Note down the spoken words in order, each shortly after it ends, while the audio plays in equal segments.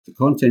The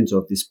content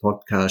of this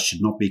podcast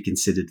should not be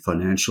considered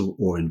financial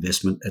or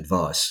investment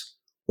advice.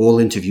 All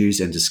interviews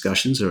and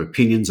discussions are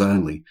opinions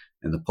only,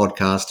 and the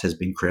podcast has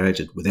been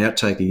created without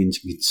taking into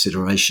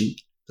consideration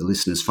the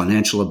listener's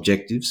financial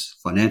objectives,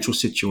 financial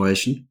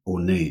situation,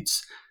 or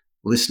needs.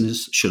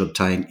 Listeners should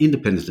obtain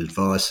independent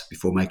advice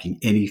before making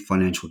any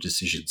financial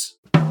decisions.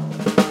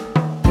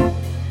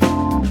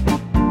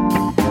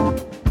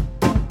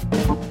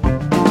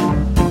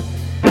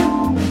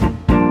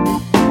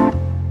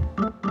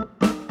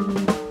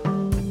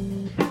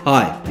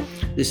 Hi,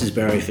 this is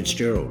Barry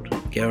Fitzgerald,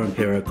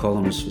 Garimpeiro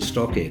columnist for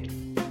Stockhead.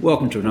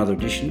 Welcome to another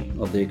edition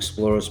of the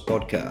Explorers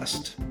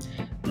podcast.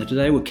 Now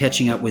today we're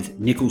catching up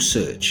with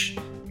NickelSearch.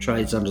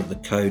 Trades under the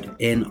code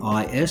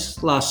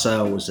NIS. Last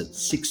sale was at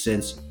 6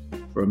 cents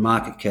for a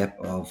market cap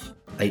of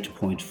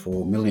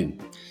 8.4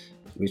 million,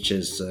 which,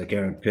 as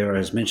Garimpeiro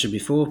has mentioned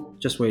before,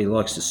 just where he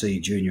likes to see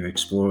junior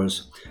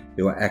explorers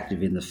who are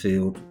active in the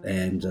field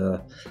and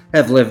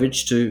have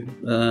leverage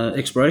to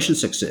exploration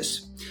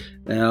success.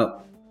 Now,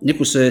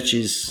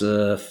 NickelSearch's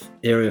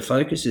area of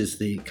focus is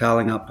the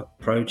Carling Up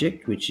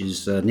project, which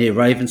is near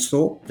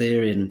Ravensthorpe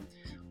there in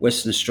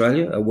Western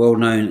Australia, a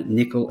well-known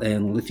nickel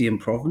and lithium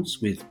province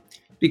with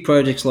big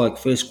projects like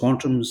First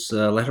Quantum's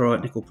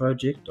laterite nickel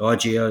project,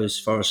 IGO's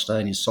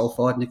Forestania's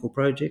sulphide nickel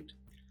project,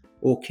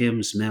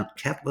 Orchem's Mount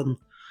Catlin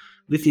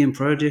lithium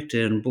project,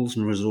 and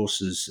Bullsman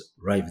Resources'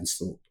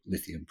 Ravensthorpe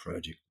lithium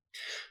project.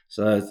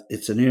 So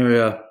it's an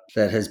area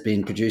that has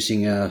been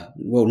producing,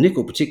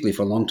 nickel particularly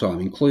for a long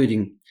time,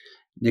 including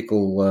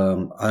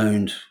nickel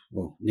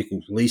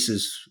nickel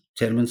leases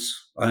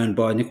tenements owned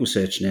by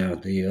NickelSearch now,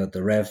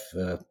 the RAV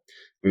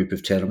group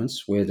of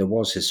tenements, where there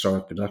was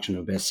historic production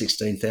of about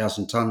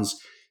 16,000 tonnes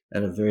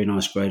at a very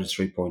nice grade of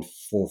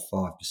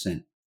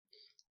 3.45%.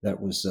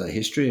 That was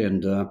history,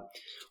 and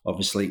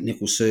obviously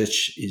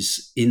NickelSearch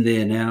is in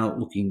there now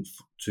looking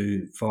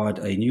to find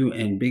a new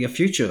and bigger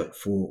future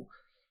for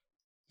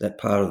that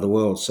part of the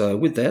world. So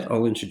with that,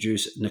 I'll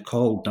introduce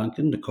Nicole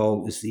Duncan.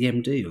 Nicole is the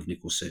MD of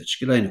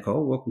NickelSearch. G'day,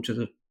 Nicole. Welcome to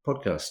the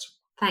podcast.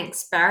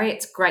 Thanks, Barry.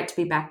 It's great to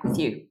be back with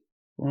you.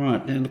 All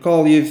right. Now,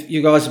 Nicole,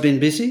 you guys have been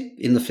busy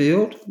in the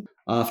field.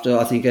 After,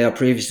 I think, our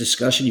previous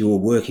discussion, you were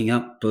working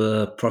up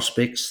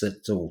prospects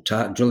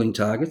drilling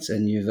targets,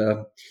 and you've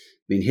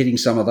been hitting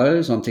some of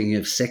those. I'm thinking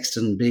of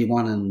Sexton,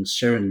 B1 and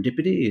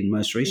Serendipity in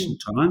most recent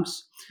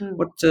times.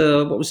 What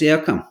was the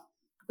outcome?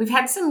 We've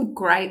had some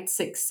great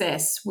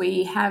success.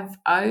 We have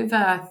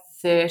over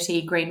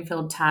 30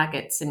 greenfield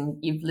targets, and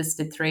you've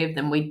listed 3 of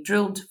them. We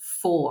drilled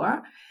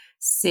 4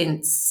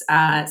 since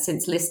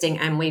listing,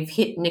 and we've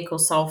hit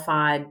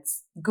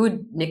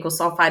good nickel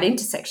sulphide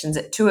intersections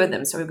at 2 of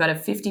them. So we've got a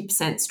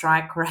 50%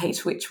 strike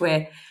rate, which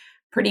we're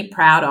pretty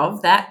proud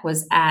of. That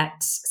was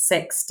at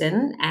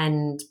Sexton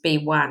and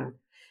B1.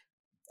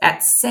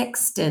 At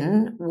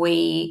Sexton,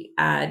 we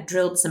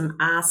drilled some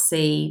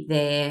RC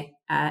there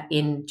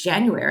in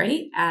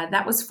January.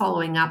 That was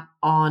following up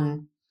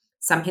on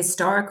some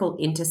historical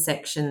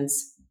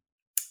intersections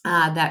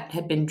that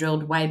had been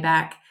drilled way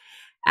back.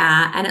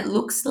 And it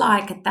looks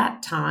like at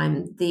that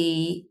time,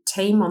 the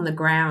team on the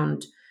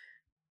ground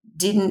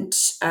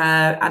didn't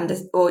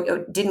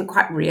didn't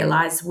quite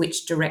realize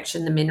which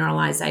direction the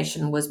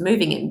mineralisation was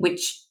moving in,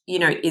 which,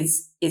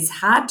 is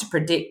hard to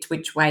predict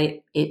which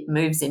way it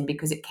moves in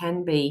because it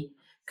can be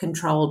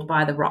controlled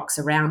by the rocks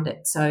around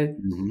it. So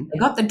they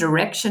got the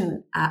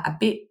direction a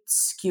bit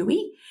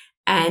skewy,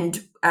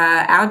 and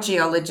our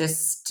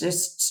geologists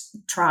just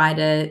tried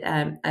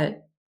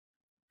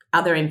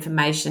other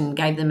information,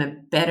 gave them a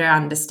better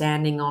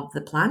understanding of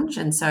the plunge.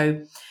 And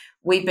so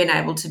we've been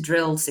able to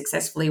drill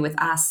successfully with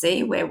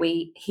RC, where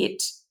we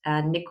hit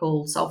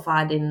nickel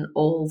sulphide in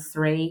all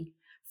 4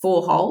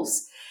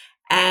 holes.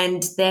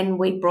 And then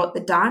we brought the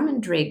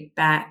diamond rig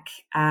back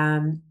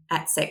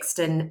at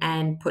Sexton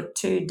and put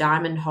 2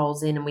 diamond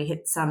holes in, and we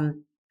hit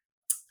some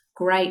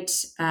great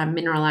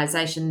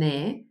mineralisation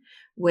there,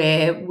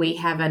 where we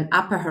have an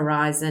upper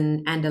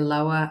horizon and a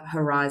lower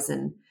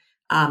horizon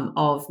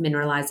of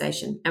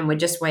mineralisation. And we're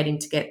just waiting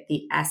to get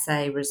the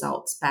assay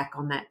results back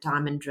on that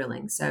diamond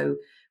drilling. So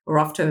we're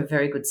off to a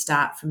very good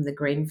start from the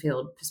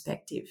greenfield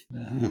perspective.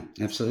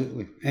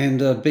 Absolutely. And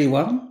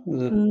B1?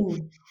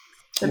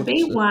 The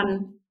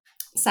B1...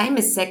 Same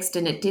as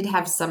Sexton, it did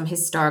have some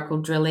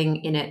historical drilling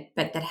in it,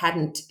 but that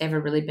hadn't ever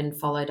really been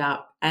followed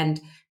up.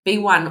 And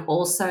B1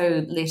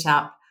 also lit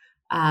up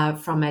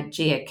from a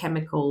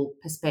geochemical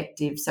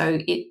perspective. So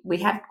we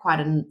had quite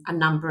a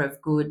number of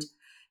good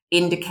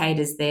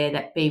indicators there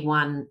that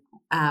B1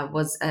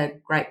 was a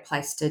great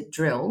place to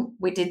drill.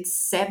 We did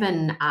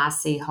 7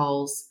 RC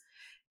holes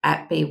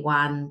at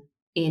B1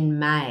 in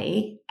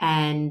May,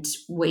 and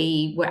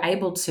we were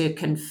able to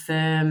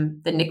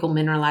confirm the nickel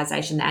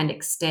mineralisation and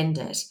extend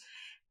it.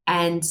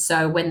 And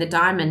so when the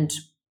diamond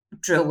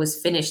drill was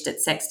finished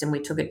at Sexton, we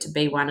took it to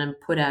B1 and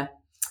put a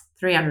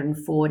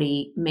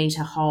 340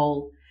 metre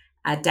hole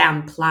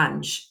down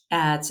plunge.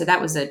 So that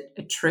was a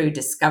true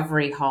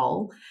discovery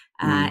hole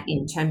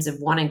in terms of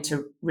wanting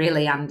to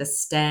really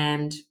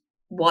understand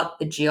what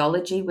the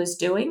geology was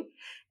doing.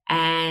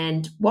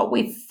 And what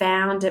we've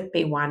found at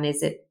B1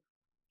 is it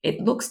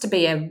looks to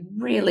be a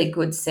really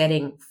good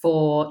setting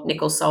for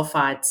nickel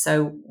sulphide.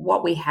 So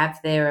what we have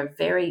there are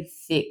very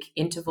thick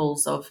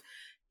intervals of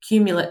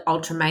cumulate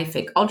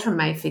ultramafic.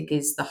 Ultramafic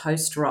is the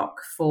host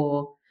rock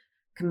for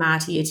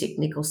komatiitic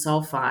nickel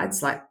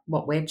sulfides, like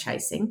what we're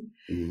chasing.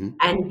 Mm-hmm.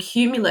 And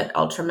cumulate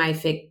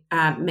ultramafic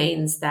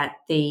means that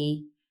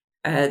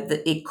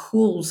it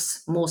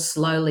cools more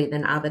slowly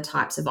than other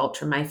types of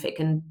ultramafic.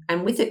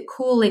 And with it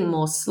cooling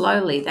more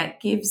slowly,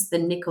 that gives the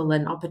nickel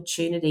an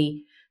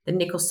opportunity, the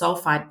nickel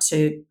sulfide,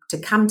 to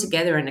come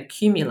together and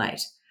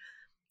accumulate.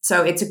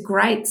 So it's a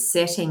great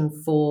setting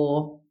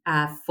for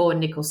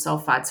nickel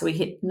sulfide. So we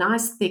hit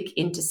nice thick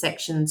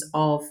intersections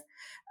of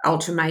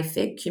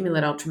ultramafic,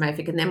 cumulate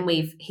ultramafic, and then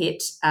we've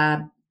hit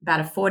about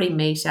a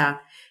 40-metre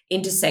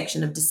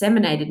intersection of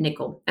disseminated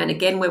nickel. And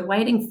again, we're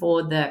waiting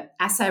for the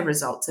assay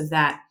results of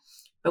that.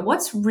 But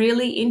what's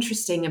really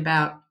interesting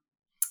about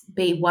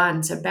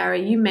B1, so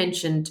Barry, you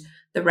mentioned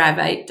the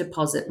RAV8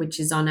 deposit, which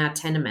is on our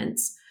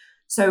tenements.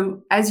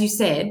 So as you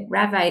said,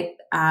 RAV8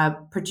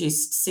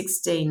 produced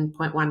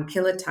 16.1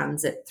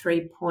 kilotons at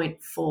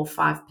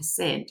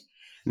 3.45%.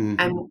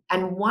 Mm-hmm.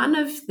 And one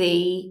of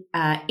the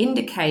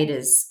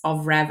indicators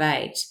of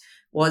RAV8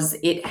 was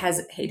it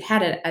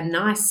had a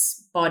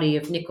nice body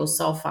of nickel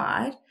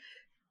sulfide,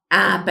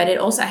 but it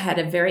also had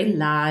a very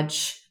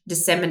large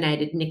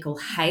disseminated nickel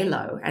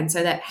halo. And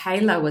so that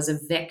halo was a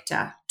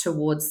vector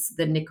towards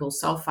the nickel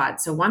sulfide.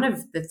 So one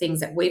of the things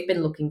that we've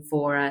been looking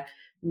for are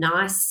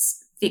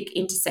nice thick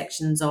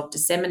intersections of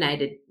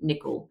disseminated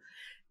nickel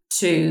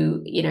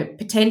to,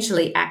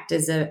 potentially act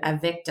as a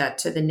vector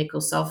to the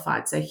nickel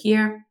sulfide. So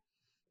here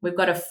we've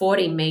got a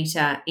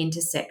 40-metre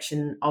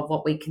intersection of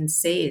what we can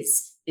see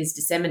is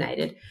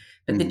disseminated.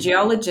 But the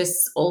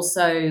geologists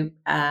also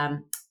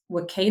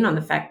were keen on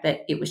the fact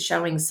that it was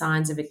showing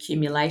signs of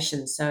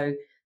accumulation. So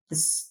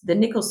the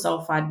nickel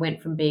sulfide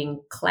went from being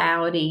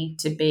cloudy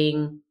to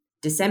being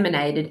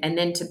disseminated and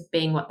then to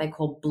being what they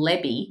call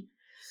blebby,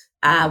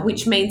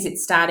 which means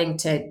it's starting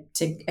to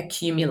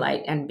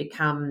accumulate and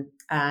become,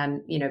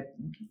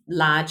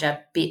 larger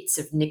bits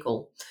of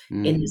nickel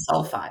in the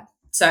sulfide.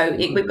 So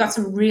we've got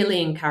some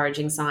really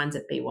encouraging signs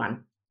at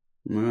B1.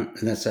 Right,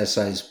 and that's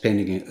assays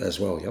pending as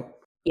well, yep.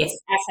 Yes,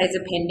 assays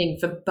are pending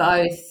for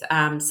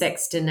both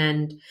Sexton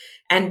and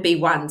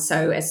B1.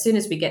 So as soon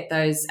as we get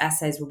those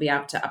assays, we'll be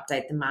able to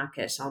update the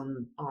market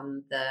on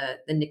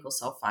the nickel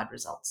sulfide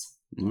results.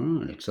 All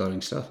right,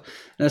 exciting stuff.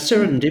 Now,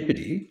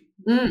 serendipity,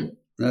 now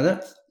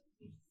that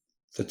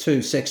the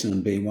two, Sexton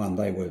and B1,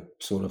 they were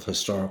sort of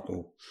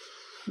historical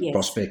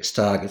prospects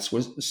targets.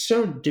 Was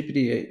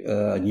serendipity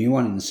a new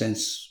one in the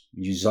sense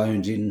you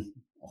zoned in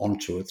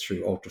onto it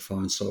through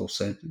ultrafine soil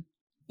sampling?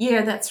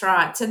 Yeah, that's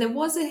right. So there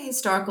was a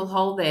historical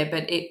hole there,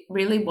 but it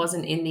really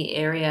wasn't in the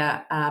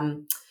area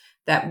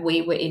that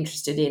we were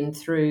interested in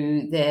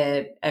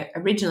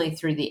originally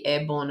through the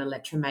airborne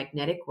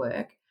electromagnetic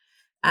work.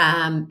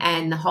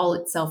 And the hole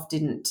itself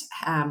didn't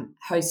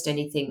host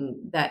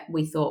anything that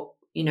we thought,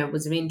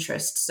 was of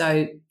interest.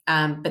 So,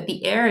 but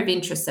the area of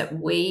interest that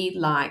we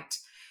liked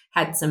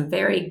had some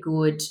very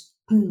good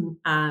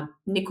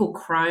nickel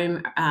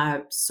chrome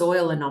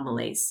soil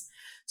anomalies.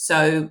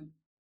 So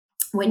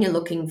when you're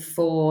looking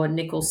for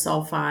nickel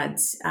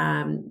sulfides,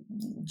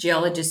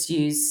 geologists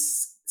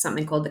use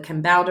something called the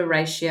Cambalda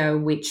ratio,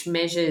 which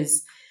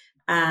measures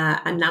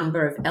a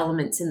number of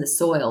elements in the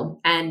soil.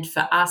 And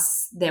for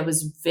us, there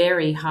was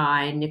very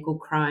high nickel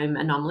chrome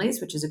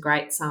anomalies, which is a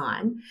great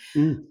sign.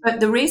 But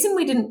the reason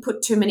we didn't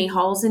put too many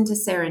holes into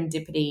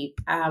serendipity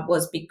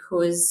was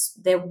because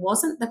there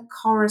wasn't the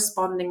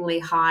correspondingly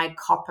high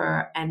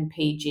copper and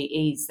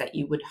PGEs that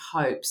you would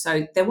hope.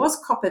 So there was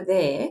copper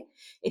there.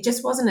 It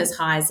just wasn't as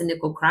high as the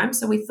nickel chrome.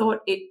 So we thought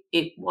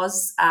it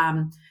was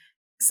an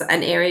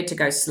area to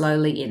go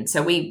slowly in.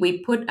 So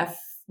we put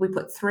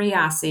 3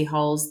 RC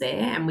holes there,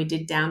 and we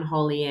did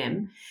downhole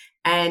EM,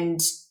 and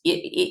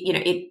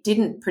it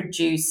didn't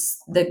produce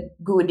the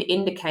good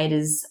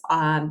indicators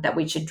that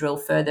we should drill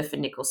further for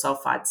nickel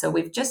sulfide. So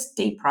we've just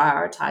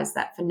deprioritized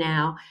that for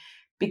now,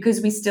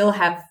 because we still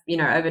have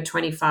over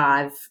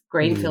 25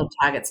 greenfield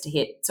targets to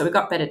hit. So we've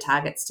got better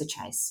targets to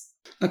chase.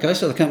 Okay,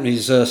 so the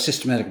company's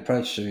systematic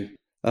approach to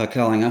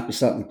coaling up is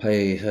starting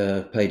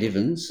to pay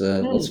dividends.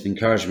 Lots of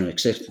encouragement at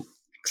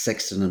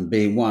Sexton and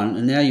B1,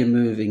 and now you're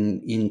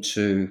moving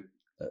into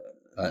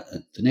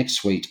the next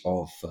suite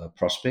of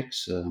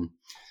prospects.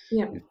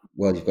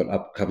 Well, you've got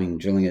upcoming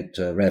drilling at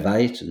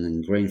RAV8, and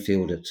then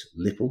greenfield at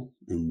Lipple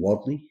and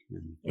Wadley,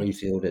 and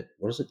greenfield at,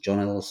 what is it, John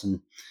Ellis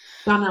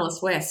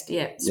West,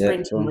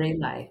 sprint and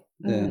relay.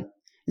 Yeah.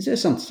 Is there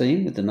some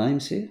theme with the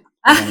names here?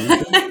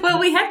 Well,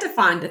 we had to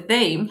find a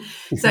theme.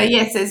 So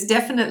yes, there's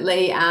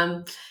definitely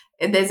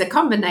there's a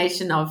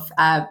combination of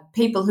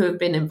people who have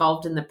been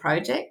involved in the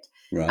project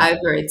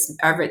over its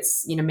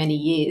many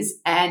years,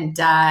 and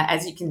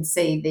as you can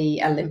see,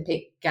 the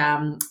Olympic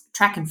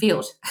track and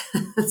field.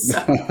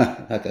 So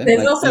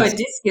there's also a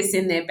discus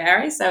in there,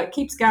 Barry. So it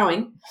keeps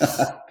going.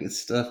 Good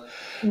stuff.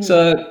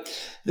 So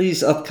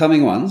These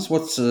upcoming ones,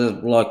 what's the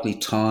likely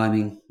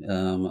timing?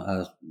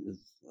 Are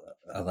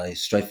they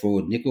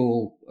straightforward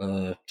nickel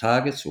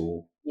targets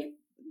or? Yeah,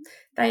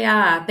 they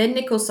are. They're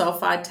nickel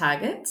sulphide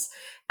targets.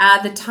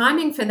 The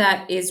timing for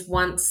that is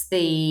once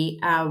the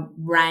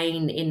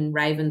rain in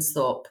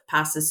Ravensthorpe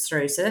passes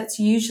through. So that's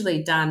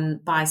usually done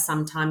by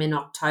sometime in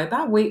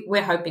October.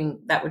 We're hoping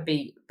that would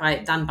be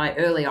done by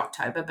early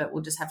October, but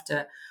we'll just have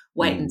to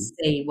wait and Mm,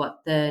 see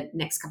what the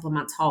next couple of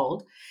months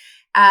hold.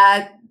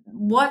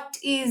 What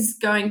is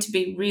going to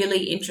be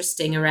really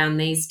interesting around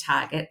these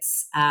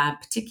targets,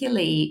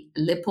 particularly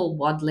Lippel,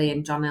 Wadley,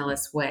 and John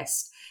Ellis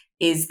West,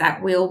 is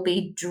that we'll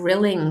be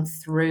drilling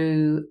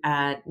through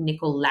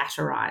nickel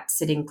laterite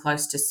sitting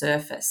close to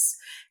surface.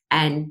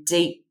 And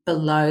deep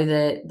below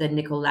the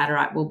nickel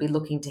laterite, we'll be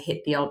looking to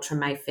hit the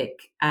ultramafic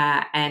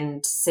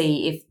and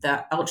see if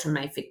the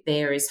ultramafic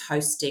there is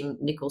hosting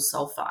nickel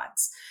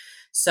sulfides.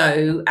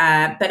 So,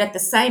 but at the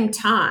same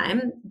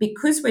time,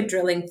 because we're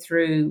drilling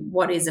through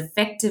what is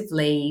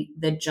effectively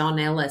the John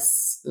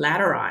Ellis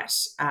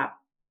laterite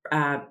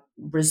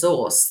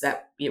resource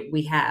that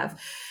we have,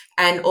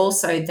 and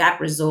also that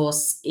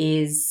resource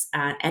is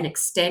an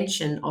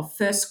extension of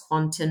First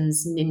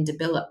Quantum's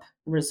Nindabillup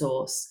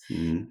resource.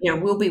 mm,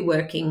 We'll be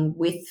working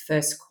with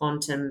First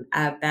Quantum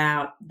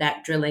about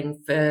that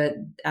drilling for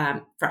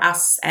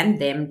us and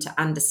them to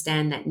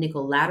understand that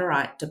nickel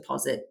laterite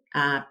deposit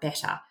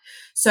better.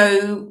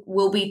 So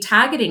we'll be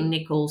targeting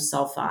nickel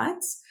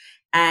sulfides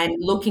and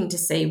looking to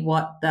see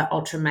what the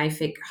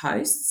ultramafic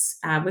hosts.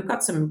 We've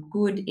got some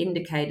good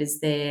indicators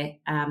there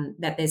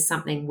that there's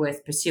something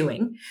worth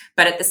pursuing.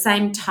 But at the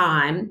same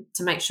time,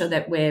 to make sure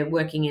that we're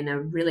working in a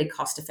really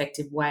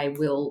cost-effective way,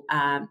 we'll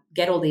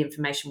get all the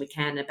information we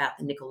can about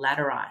the nickel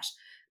laterite,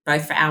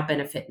 both for our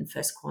benefit and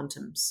First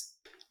Quantum's.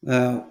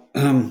 we'll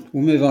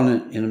move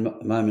on in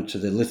a moment to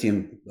the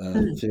lithium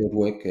Mm. field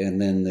work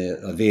and then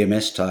the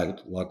VMS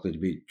target likely to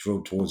be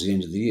drilled towards the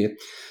end of the year.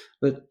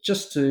 But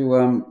just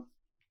to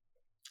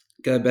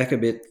go back a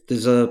bit,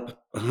 there's a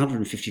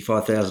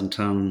 155,000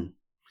 tonne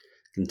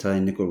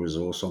contained nickel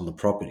resource on the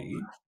property,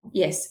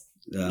 Yes.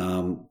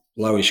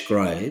 lowish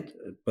grade,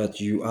 but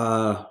you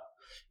are,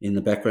 in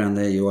the background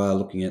there, you are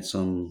looking at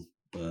some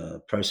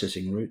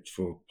processing routes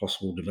for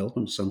possible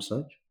development at some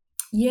stage.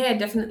 Yeah,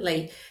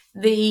 definitely.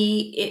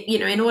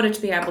 In order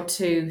to be able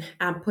to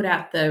put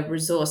out the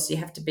resource, you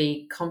have to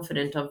be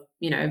confident of,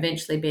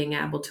 eventually being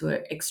able to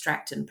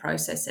extract and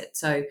process it.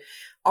 So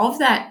of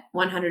that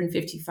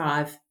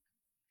 155,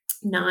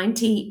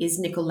 90 is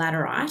nickel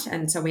laterite.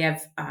 And so we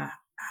have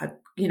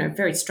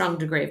very strong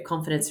degree of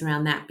confidence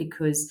around that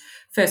because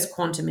First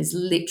Quantum is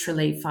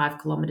literally 5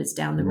 kilometers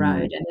down the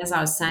road. And as I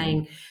was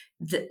saying,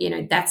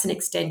 that's an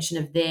extension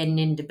of their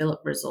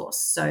Nindabillup resource.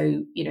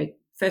 So,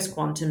 First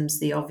Quantum's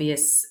the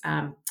obvious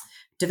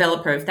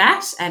developer of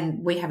that,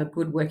 and we have a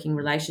good working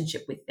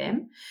relationship with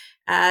them.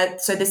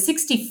 So the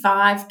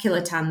 65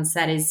 kilotons,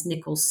 that is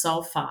nickel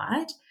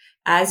sulphide,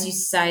 as you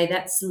say,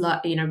 that's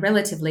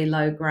relatively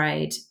low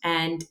grade,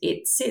 and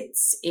it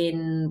sits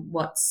in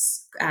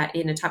what's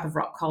in a type of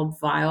rock called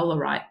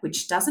violarite,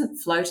 which doesn't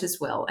float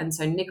as well. And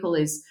so nickel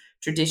is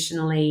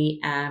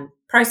traditionally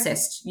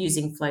processed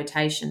using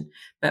flotation,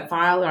 but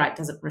violarite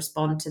doesn't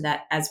respond to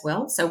that as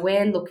well. So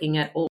we're looking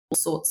at all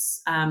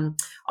sorts of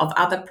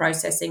other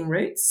processing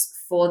routes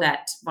for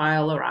that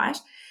violarite,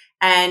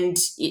 and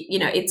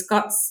it's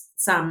got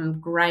some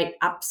great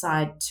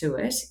upside to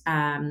it.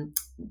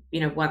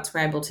 Once we're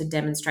able to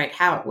demonstrate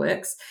how it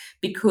works,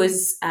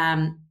 because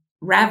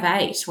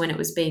RAV8, when it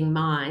was being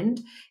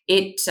mined,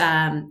 it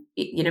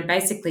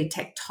basically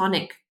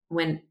tectonic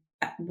when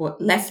what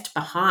left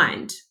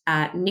behind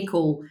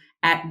nickel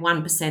at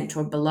 1%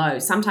 or below,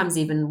 sometimes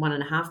even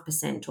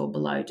 1.5% or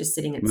below, just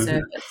sitting at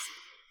surface.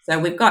 So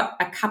we've got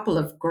a couple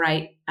of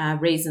great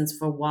reasons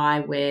for why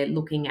we're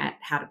looking at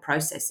how to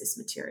process this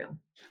material.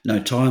 No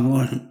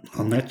timeline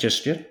on that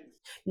just yet?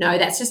 No,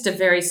 that's just a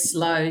very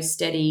slow,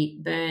 steady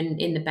burn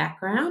in the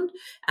background.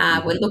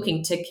 We're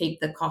looking to keep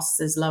the costs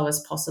as low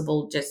as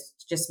possible,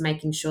 just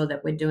making sure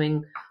that we're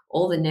doing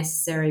all the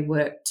necessary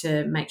work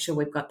to make sure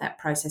we've got that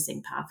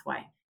processing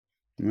pathway.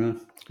 Yeah,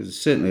 because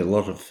it's certainly a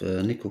lot of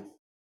nickel.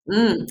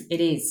 It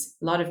is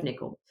a lot of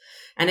nickel,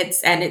 and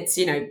it's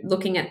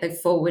looking at the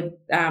forward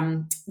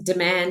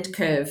demand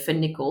curve for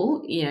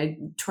nickel.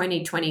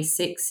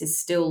 2026 is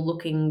still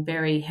looking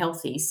very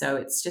healthy. So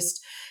it's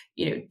just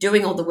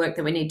doing all the work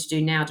that we need to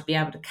do now to be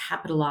able to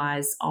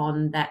capitalize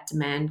on that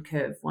demand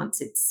curve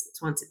once it's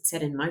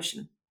set in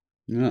motion.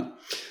 Yeah.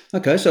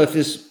 Okay, so if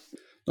there's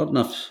not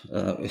enough,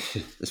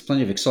 there's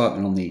plenty of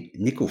excitement on the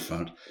nickel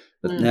front,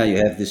 but now you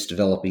have this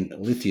developing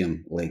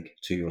lithium leg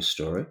to your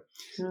story.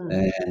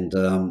 And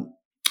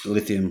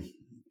lithium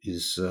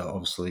is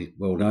obviously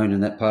well known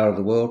in that part of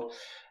the world.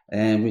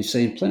 And we've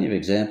seen plenty of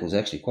examples,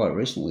 actually quite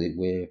recently,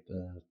 where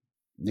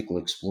nickel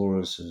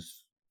explorers have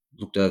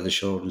looked over the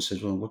shoulder and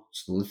said, well,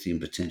 what's the lithium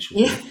potential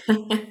Yeah, here?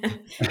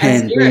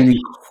 as And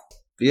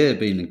Europe.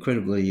 been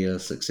incredibly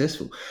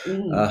successful.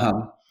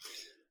 Mm.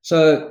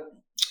 So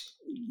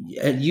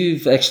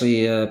you've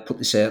actually put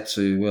this out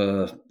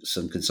to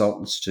some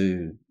consultants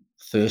to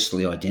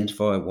firstly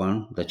identify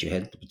one that you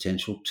had the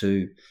potential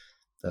to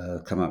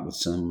come up with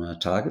some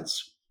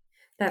targets?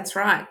 That's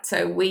right.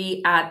 So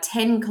we are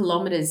 10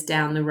 kilometres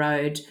down the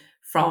road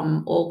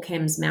from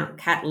Allchem's Mount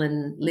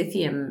Cattlin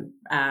lithium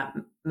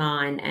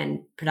mine and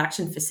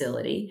production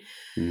facility.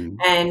 Mm.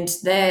 And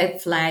they're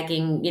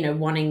flagging,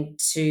 wanting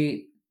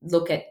to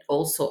look at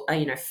also,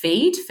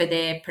 feed for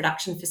their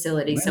production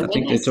facility. So Well, I when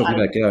think they they're talking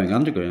started, about going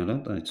underground,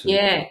 aren't they? To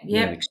yeah,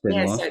 yep, extend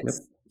yeah. life. So Yep.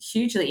 it's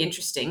hugely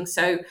interesting.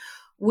 So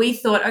we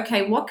thought,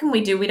 okay, what can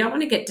we do? We don't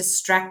want to get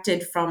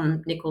distracted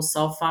from nickel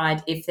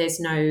sulphide if there's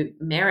no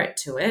merit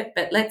to it,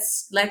 but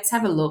let's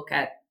have a look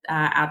at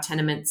our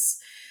tenements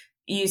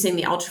using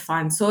the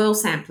ultrafine soil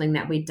sampling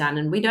that we'd done.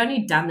 And we'd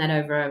only done that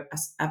over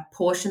a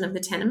portion of the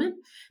tenement,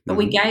 but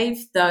we Mm-hmm.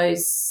 gave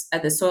those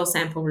the soil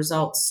sample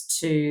results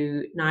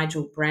to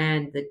Nigel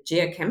Brand, the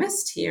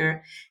geochemist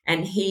here,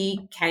 and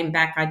he came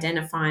back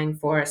identifying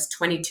for us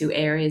 22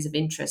 areas of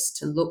interest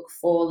to look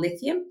for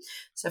lithium.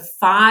 So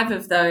 5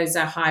 of those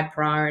are high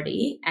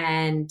priority,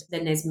 and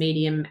then there's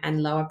medium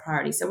and lower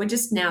priority. So we're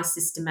just now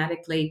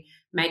systematically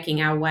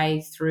making our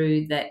way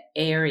through the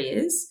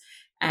areas,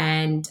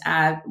 and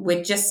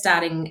we're just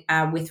starting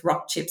with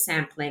rock chip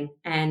sampling,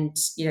 and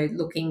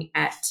looking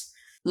at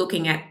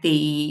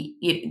the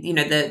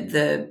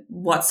the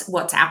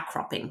what's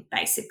outcropping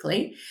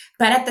basically.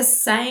 But at the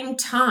same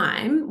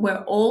time,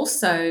 we're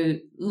also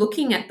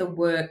looking at the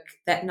work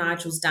that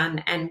Nigel's done,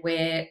 and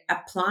we're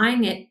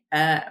applying it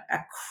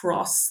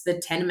across the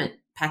tenement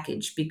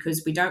package,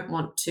 because we don't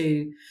want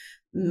to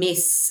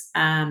miss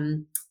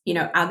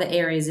other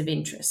areas of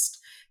interest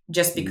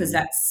just because Mm.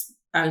 that's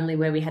only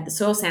where we had the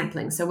soil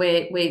sampling. So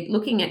we're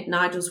looking at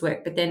Nigel's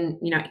work, but then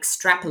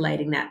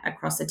extrapolating that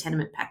across a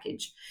tenement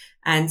package.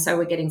 And so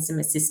we're getting some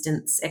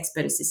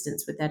expert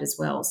assistance with that as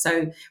well.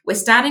 So we're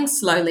starting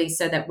slowly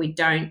so that we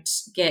don't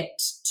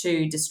get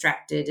too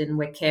distracted, and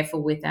we're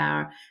careful with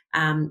our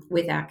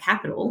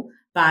capital.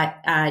 But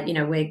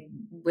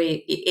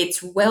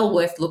it's well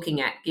worth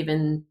looking at,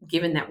 given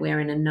that we're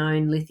in a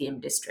known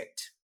lithium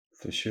district.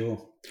 For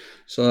sure.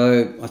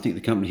 So I think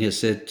the company has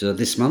said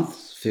this month,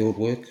 field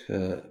work,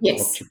 rock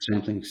Yes. chip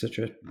sampling,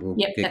 etc. will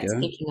Yep, get that's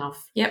going. kicking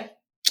off. Yep.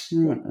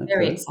 Right,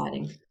 Very okay.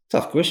 exciting.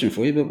 Tough question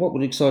for you, but what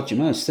would excite you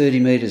most? 30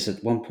 metres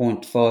at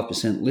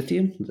 1.5%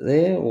 lithium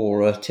there,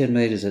 or 10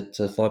 metres at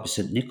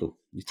 5% nickel?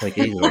 You take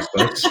either, I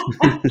suppose.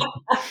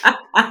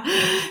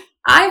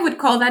 I would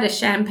call that a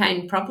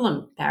champagne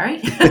problem, Barry.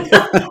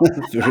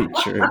 Very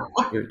true.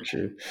 Very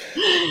true.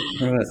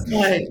 Right.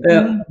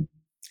 So,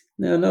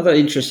 Now, another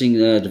interesting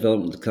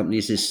development of the company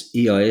is this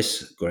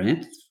EIS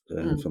grant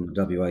mm, from the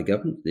WA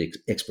government, the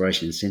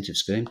Exploration Incentive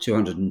Scheme, up to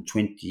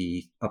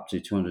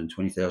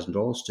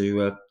 $220,000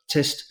 to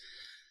test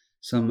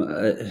some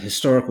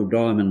historical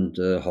diamond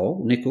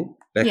hole, nickel,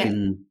 back yeah,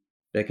 in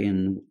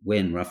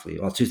when roughly?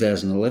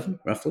 2011,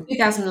 roughly.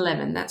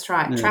 2011, that's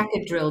right. Yeah. Tracker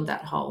drilled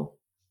that hole.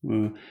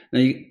 Now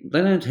they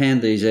don't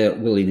hand these out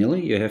willy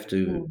nilly. You have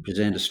to Mm.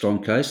 present a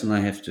strong case, and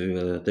they have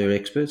to. Their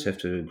experts have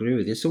to agree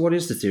with you. So, what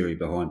is the theory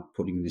behind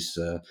putting this?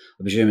 I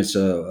presume it's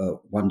a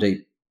one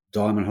deep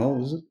diamond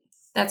hole, is it?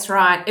 That's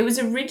right. It was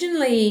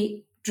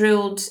originally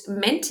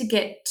meant to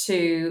get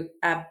to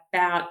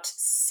about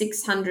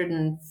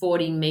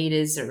 640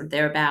 meters or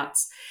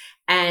thereabouts.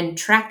 And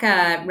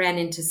Tracker ran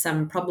into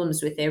some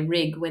problems with their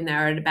rig when they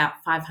were at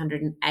about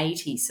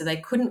 580. So they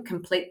couldn't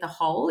complete the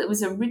hole. It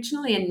was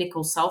originally a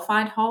nickel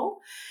sulphide hole.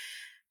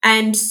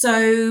 And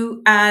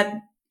so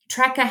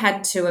Tracker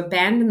had to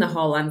abandon the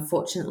hole,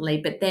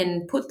 unfortunately, but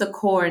then put the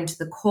core into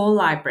the core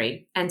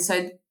library. And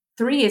so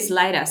 3 years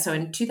later, so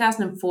in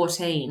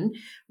 2014,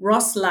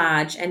 Ross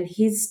Large and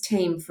his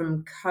team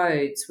from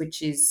Codes,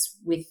 which is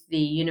with the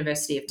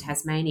University of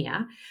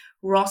Tasmania,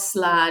 Ross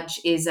Large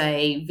is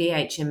a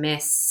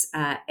VHMS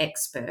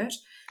expert.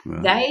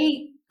 Right.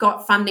 They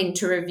got funding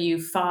to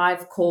review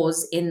 5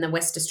 cores in the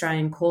West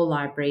Australian Core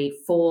Library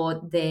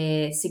for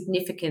their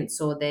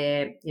significance, or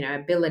their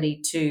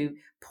ability to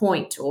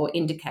point or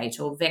indicate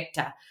or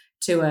vector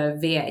to a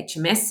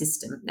VHMS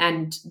system.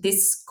 And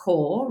this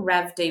core,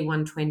 RAV-D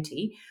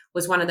 120,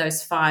 was one of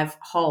those 5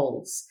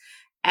 holes.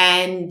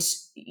 And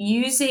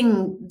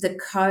using the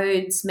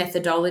Codes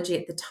methodology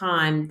at the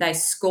time, they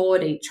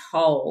scored each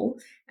hole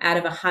out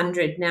of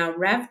 100. Now,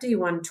 RAV-D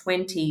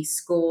 120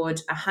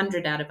 scored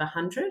 100 out of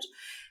 100.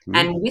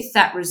 And with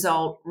that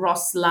result,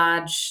 Ross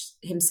Large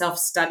himself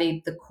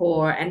studied the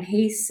core, and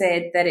he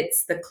said that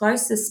it's the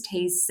closest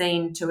he's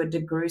seen to a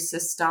DeGrussa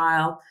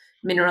style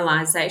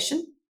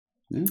mineralisation.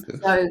 Okay.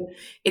 So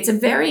it's a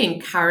very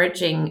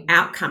encouraging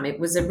outcome. It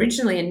was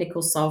originally a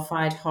nickel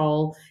sulphide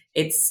hole.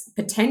 It's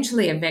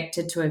potentially a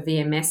vector to a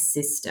VMS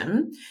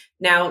system.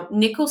 Now,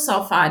 nickel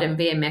sulphide and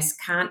VMS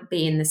can't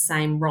be in the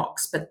same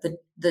rocks, but the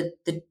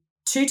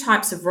 2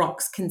 types of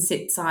rocks can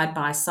sit side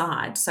by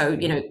side. So,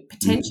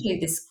 potentially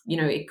this,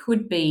 it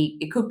could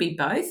be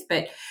both,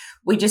 but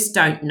we just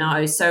don't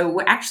know. So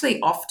we're actually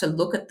off to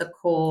look at the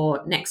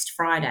core next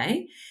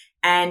Friday.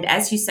 And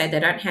as you say, they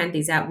don't hand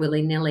these out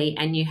willy-nilly,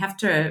 and you have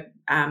to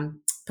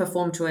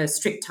perform to a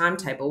strict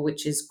timetable,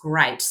 which is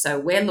great. So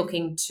we're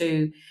looking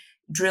to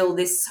drill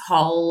this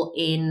hole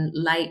in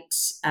late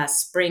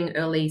spring,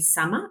 early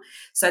summer,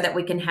 so that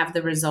we can have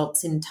the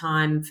results in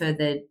time for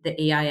the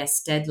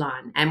EIS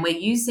deadline. And we're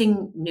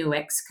using New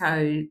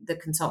Exco, the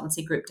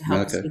consultancy group, to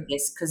help us with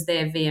this because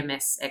they're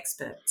VMS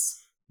experts.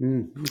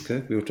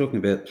 Okay, we were talking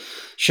about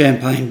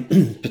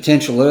champagne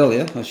potential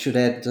earlier. I should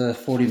add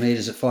 40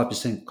 metres at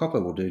 5% copper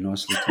will do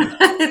nicely too.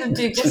 It'll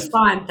do just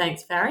fine,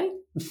 thanks, Barry.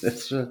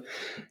 That's right.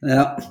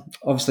 Now,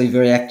 obviously,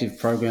 very active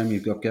program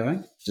you've got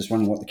going. Just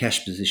wondering what the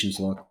cash position's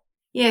like.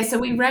 Yeah, so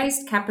we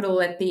raised capital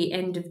at the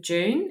end of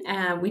June.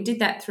 We did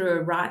that through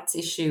a rights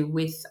issue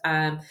with,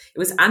 it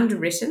was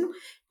underwritten,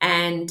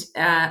 and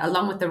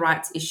along with the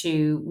rights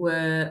issue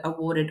were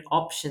awarded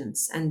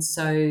options. And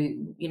so,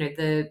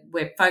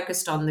 we're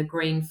focused on the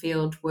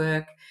greenfield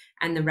work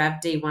and the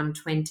RAV-D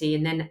 120.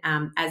 And then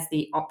as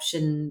the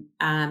option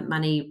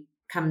money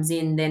comes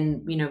in,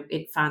 then,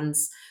 it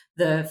funds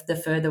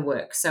the further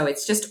work. So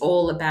it's just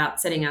all about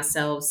setting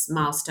ourselves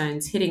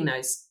milestones, hitting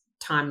those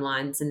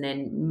timelines, and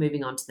then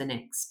moving on to the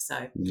next.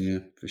 So yeah,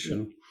 for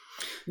sure.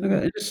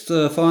 Okay, just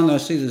finally, I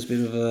see there's a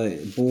bit of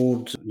a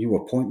board new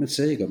appointments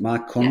there. You've got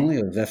Mark Connolly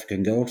of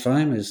African Gold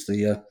fame as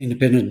the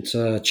independent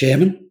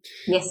chairman.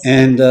 Yes.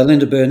 And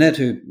Linda Burnett,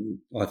 who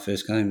I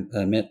first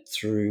met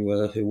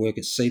through her work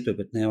at SEPA,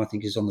 but now I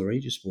think is on the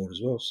Regis board as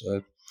well.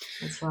 So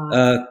that's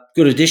right.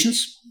 Good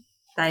additions.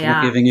 They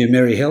Not are giving you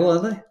merry hell, are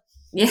they?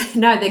 Yeah,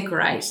 no, they're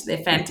great. They're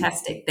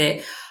fantastic.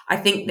 I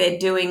think they're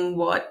doing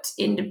what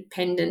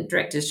independent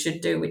directors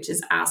should do, which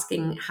is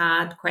asking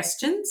hard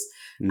questions.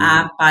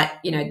 But,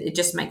 it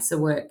just makes the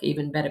work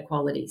even better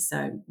quality.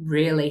 So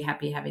really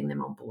happy having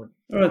them on board.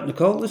 All right,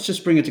 Nicole, let's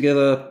just bring it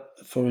together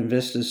for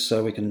investors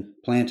so we can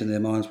plant in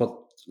their minds what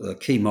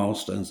key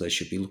milestones they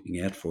should be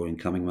looking out for in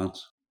coming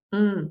months.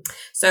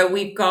 So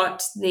we've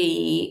got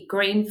the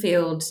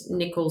greenfield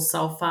nickel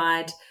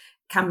sulphide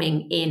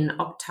coming in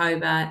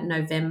October,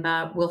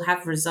 November. We'll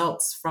have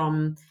results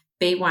from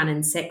B1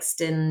 and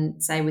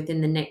Sexton, say,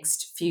 within the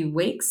next few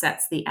weeks.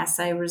 That's the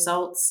assay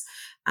results.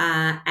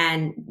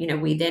 And,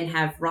 we then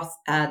have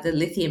the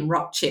lithium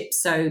rock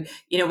chips. So,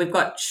 we've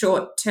got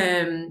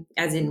short-term,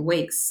 as in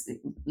weeks,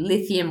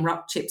 lithium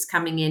rock chips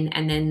coming in,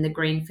 and then the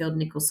greenfield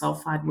nickel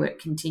sulphide work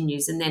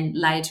continues. And then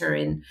later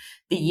in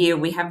the year,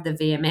 we have the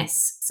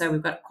VMS. So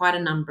we've got quite a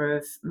number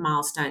of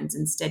milestones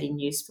and steady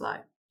news flow.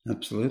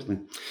 Absolutely.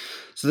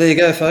 So there you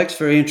go, folks.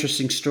 Very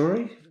interesting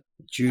story.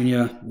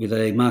 Junior with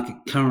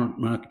a current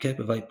market cap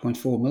of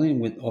 8.4 million,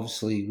 with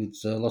lots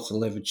of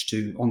leverage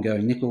to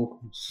ongoing nickel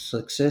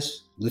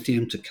success,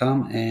 lithium to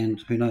come,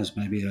 and who knows,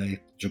 maybe a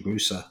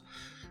Jagusa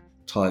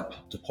type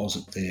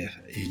deposit there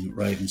in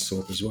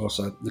Ravensthorpe as well.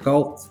 So,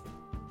 Nicole,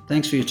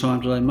 thanks for your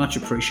time today. Much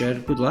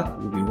appreciated. Good luck.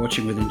 We'll be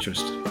watching with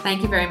interest.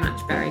 Thank you very much,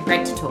 Barry.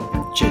 Great to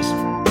talk.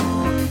 Cheers.